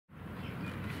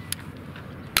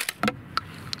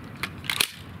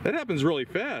That happens really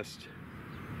fast.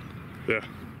 Yeah.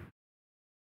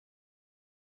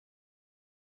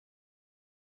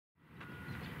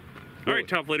 All right,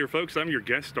 TAOFLEDER folks, I'm your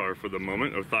guest star for the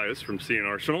moment, Othais from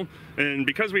C&Rsenal, and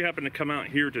because we happen to come out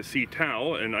here to see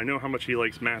Tao, and I know how much he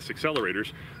likes mass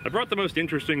accelerators, I brought the most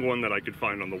interesting one that I could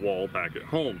find on the wall back at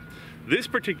home. This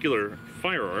particular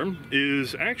firearm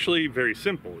is actually very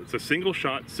simple. It's a single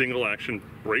shot, single action,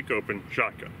 break open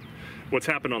shotgun. What's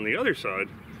happened on the other side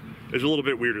is a little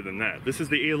bit weirder than that. This is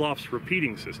the Alofs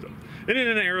repeating system. And in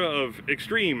an era of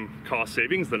extreme cost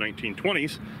savings, the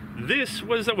 1920s, this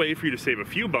was a way for you to save a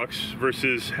few bucks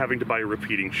versus having to buy a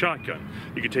repeating shotgun.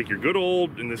 You could take your good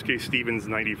old, in this case Stevens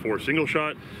 94 single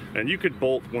shot, and you could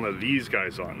bolt one of these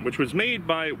guys on, which was made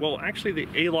by, well, actually the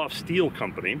Alofs Steel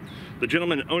Company. The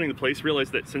gentleman owning the place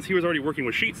realized that since he was already working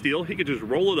with sheet steel, he could just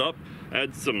roll it up,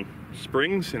 add some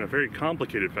springs in a very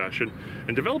complicated fashion,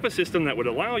 and develop a system that would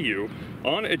allow you,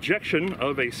 on ejection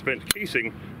of a spent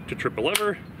casing, to trip a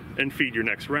lever and feed your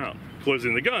next round.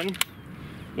 Closing the gun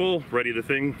will ready the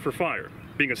thing for fire.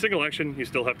 Being a single action, you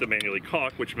still have to manually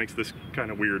cock, which makes this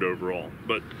kind of weird overall.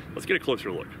 But let's get a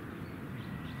closer look.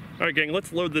 All right, gang,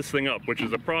 let's load this thing up, which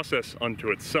is a process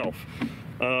unto itself.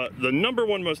 The number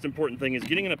one most important thing is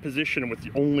getting in a position with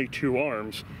only two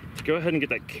arms to go ahead and get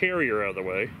that carrier out of the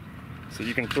way so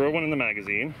you can throw one in the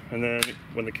magazine, and then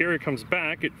when the carrier comes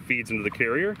back, it feeds into the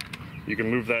carrier. You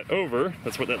can move that over.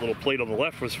 That's what that little plate on the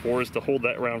left was for, is to hold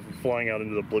that round from flying out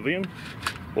into oblivion.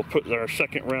 We'll put our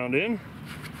second round in,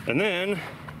 and then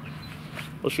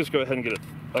let's just go ahead and get it.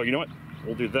 Oh, you know what?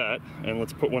 We'll do that, and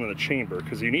let's put one in the chamber,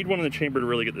 because you need one in the chamber to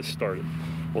really get this started.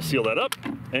 We'll seal that up,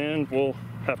 and we'll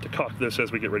have to cock this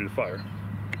as we get ready to fire.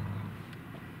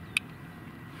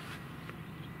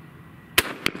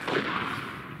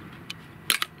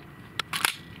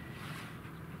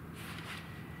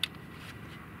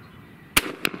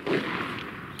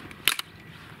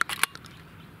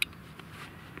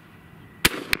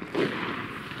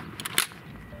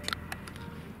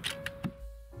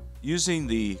 Using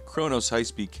the Chronos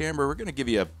high-speed camera, we're going to give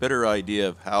you a better idea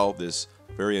of how this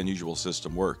very unusual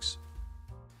system works.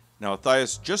 Now,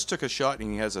 Othais just took a shot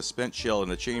and he has a spent shell in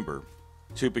the chamber.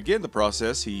 To begin the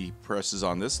process, he presses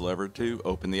on this lever to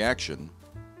open the action.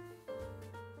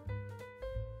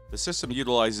 The system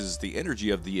utilizes the energy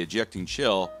of the ejecting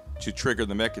shell to trigger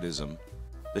the mechanism.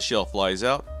 The shell flies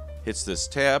out, hits this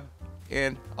tab,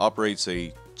 and operates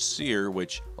a sear,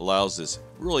 which allows this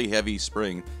really heavy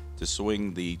spring to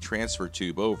swing the transfer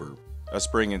tube over. A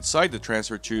spring inside the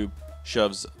transfer tube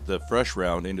shoves the fresh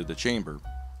round into the chamber.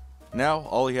 Now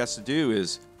all he has to do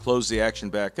is close the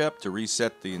action back up to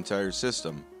reset the entire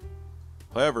system.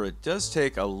 However, it does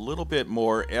take a little bit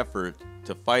more effort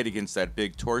to fight against that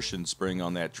big torsion spring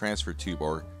on that transfer tube,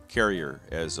 or carrier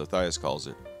as Othais calls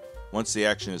it. Once the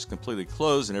action is completely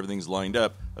closed and everything's lined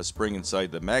up, a spring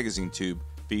inside the magazine tube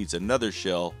feeds another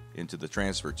shell into the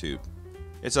transfer tube.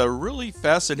 It's a really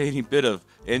fascinating bit of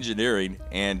engineering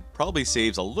and probably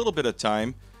saves a little bit of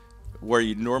time where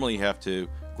you normally have to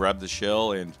grab the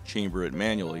shell and chamber it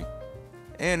manually.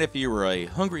 And if you were a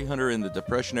hungry hunter in the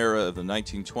Depression era of the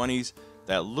 1920s,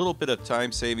 that little bit of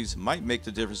time savings might make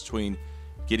the difference between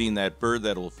getting that bird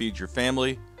that will feed your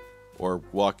family or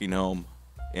walking home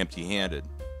empty-handed.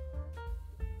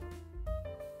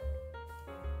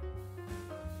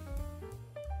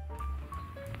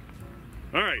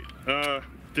 All right,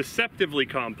 deceptively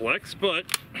complex, but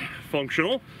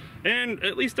functional, and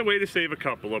at least a way to save a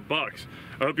couple of bucks.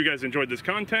 I hope you guys enjoyed this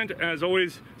content. As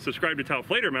always, subscribe to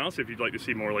TAOFLEDERMAUS if you'd like to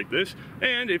see more like this,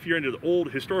 and if you're into the old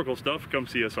historical stuff, come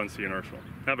see us on C&Rsenal.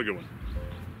 Have a good one.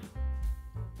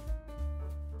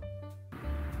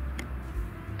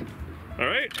 All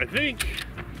right, I think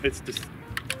it's just...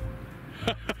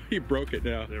 You broke it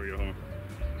now. There we go. Huh?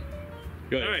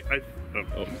 Go ahead. All right,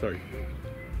 Oh, sorry.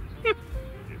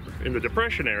 In the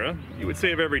Depression era, you would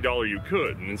save every dollar you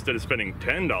could, and instead of spending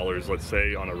 $10, let's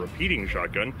say, on a repeating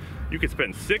shotgun, you could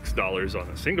spend $6 on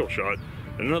a single shot,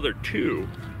 and another $2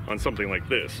 on something like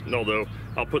this. Although,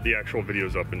 I'll put the actual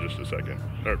videos up in just a second.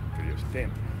 Or, videos,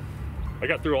 damn. I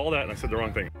got through all that and I said the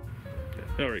wrong thing.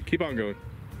 All right, keep on going.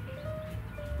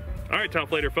 All right,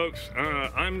 TAOFLEDER folks,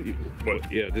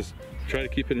 what? Yeah, just try to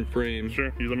keep it in frame.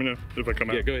 Sure, you let me know if I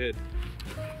come out. Yeah, go ahead.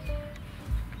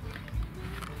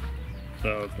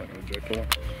 No, it's not going to eject. Hold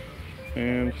on.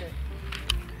 And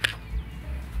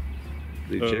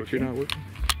The ejector not working?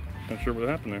 Not sure what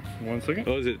happened there. 1 second.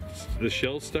 Oh, is it the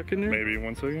shell stuck in there? Maybe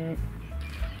 1 second.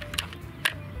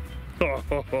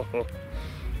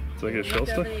 It's like a shell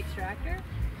stuck. The extractor?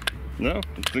 No,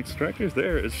 the extractor's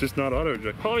there. It's just not auto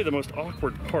eject. Probably the most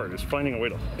awkward part is finding a way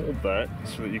to hold that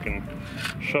so that you can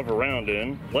shove around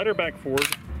in. Let her back forward.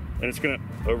 And it's gonna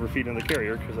overfeed in the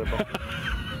carrier because I bought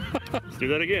it. Let's do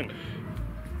that again.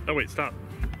 Oh wait, stop.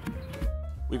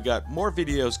 We've got more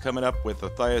videos coming up with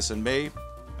Othais and Mae.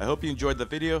 I hope you enjoyed the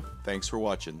video. Thanks for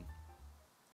watching.